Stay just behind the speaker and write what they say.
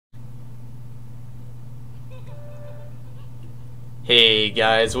Hey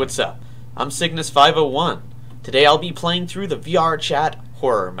guys, what's up? I'm Cygnus501. Today I'll be playing through the VRChat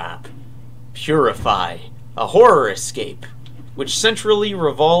horror map, Purify, a horror escape, which centrally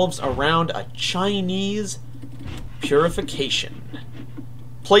revolves around a Chinese purification.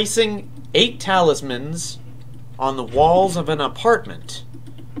 Placing 8 talismans on the walls of an apartment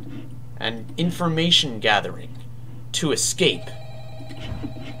and information gathering to escape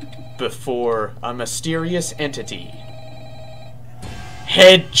before a mysterious entity.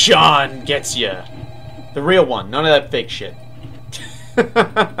 Head John gets ya. The real one, none of that fake shit.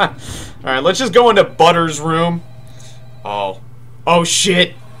 Alright, let's just go into Butter's room. Oh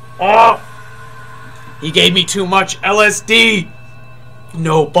shit. Oh! He gave me too much LSD!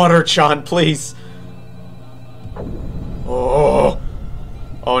 No, Butter-chan, please. Oh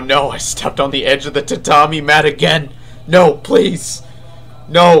no, I stepped on the edge of the tatami mat again. No, please.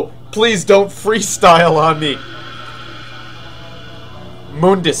 No, please don't freestyle on me.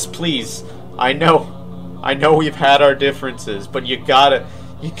 Mundus, please. I know we've had our differences, but you gotta...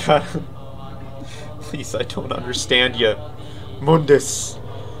 Please, I don't understand you. Mundus.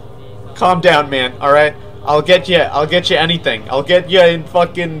 Calm down, man, alright? I'll get you anything. I'll get you in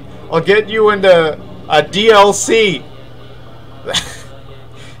fucking... I'll get you into a DLC.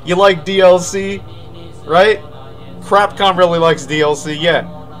 You like DLC? Right? Crapcom really likes DLC, yeah.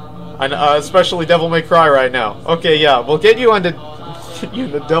 And, especially Devil May Cry right now. Okay, yeah, we'll get you into... you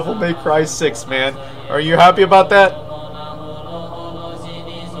into Devil May Cry 6, man. Are you happy about that?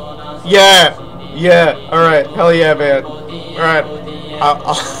 Yeah, alright, hell yeah, man. Alright,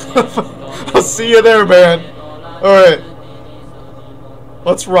 I'll see you there, man. Alright.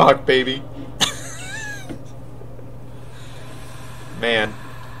 Let's rock, baby. Man.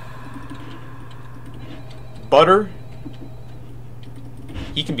 Butter?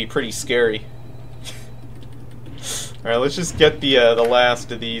 He can be pretty scary. Alright, let's just get the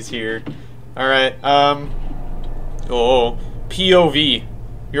last of these here. Alright, POV.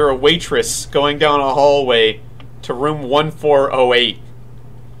 You're a waitress going down a hallway to room 1408.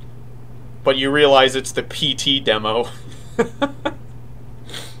 But you realize it's the PT demo.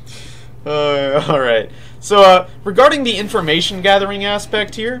 Alright. So, regarding the information gathering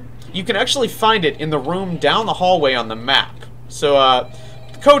aspect here, you can actually find it in the room down the hallway on the map. So,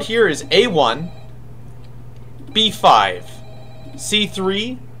 the code here is A1, B5,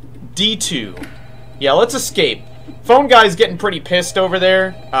 C3, D2. Yeah, let's escape. Phone guy's getting pretty pissed over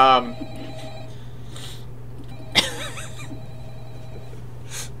there.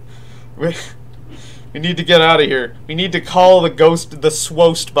 We need to get out of here. We need to call the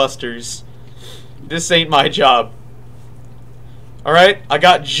Swostbusters. This ain't my job. Alright, I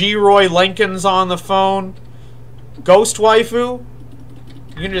got G. Roy Lenkins on the phone. Ghost waifu?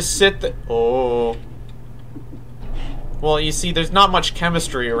 You can just sit there. Oh. Well, you see, there's not much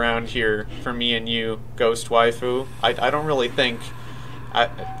chemistry around here for me and you, Ghost waifu. I don't really think...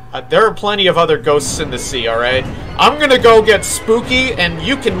 there are plenty of other ghosts in the sea, alright? I'm gonna go get spooky, and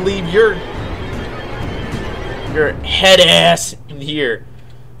you can leave your head ass in here.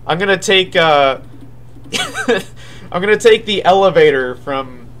 I'm gonna take, I'm gonna take the elevator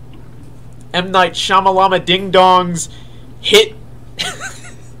from M. Night Shyamalama Ding Dong's hit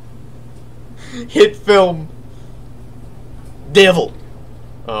film Devil.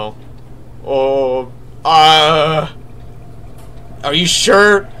 Are you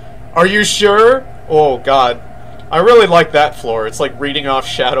sure? Are you sure? Oh god. I really like that floor. It's like reading off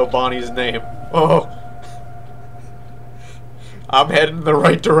Shadow Bonnie's name. Oh. I'm heading in the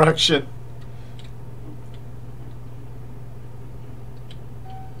right direction.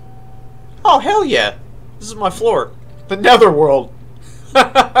 Oh, hell yeah. This is my floor. The Netherworld.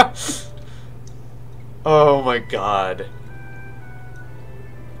 Oh my god.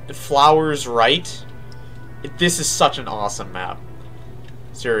 FlowersRite? This is such an awesome map.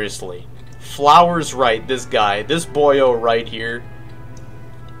 Seriously. FlowersRite, this guy, this boyo right here,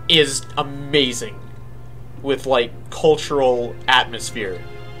 is amazing with, like, cultural atmosphere.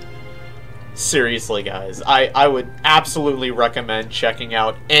 Seriously, guys. I would absolutely recommend checking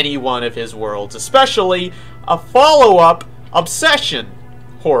out any one of his worlds, especially a follow-up Obsession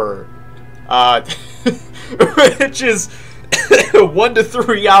horror. Which is 1 to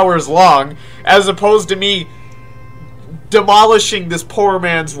 3 hours long, as opposed to me demolishing this poor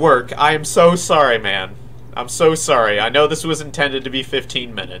man's work. I am so sorry, man. I'm so sorry. I know this was intended to be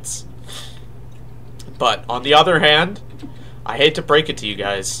 15 minutes. But, on the other hand, I hate to break it to you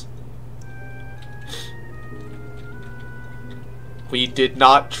guys. We did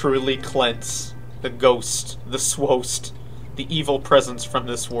not truly cleanse the ghost, the swost, the evil presence from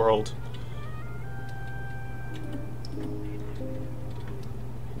this world.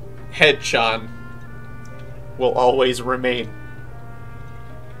 Headchan will always remain.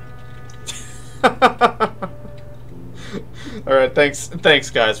 Alright, thanks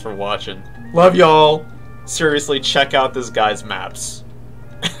guys for watching. Love y'all. Seriously, check out this guy's maps.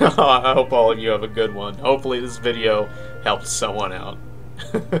 I hope all of you have a good one. Hopefully this video helped someone out.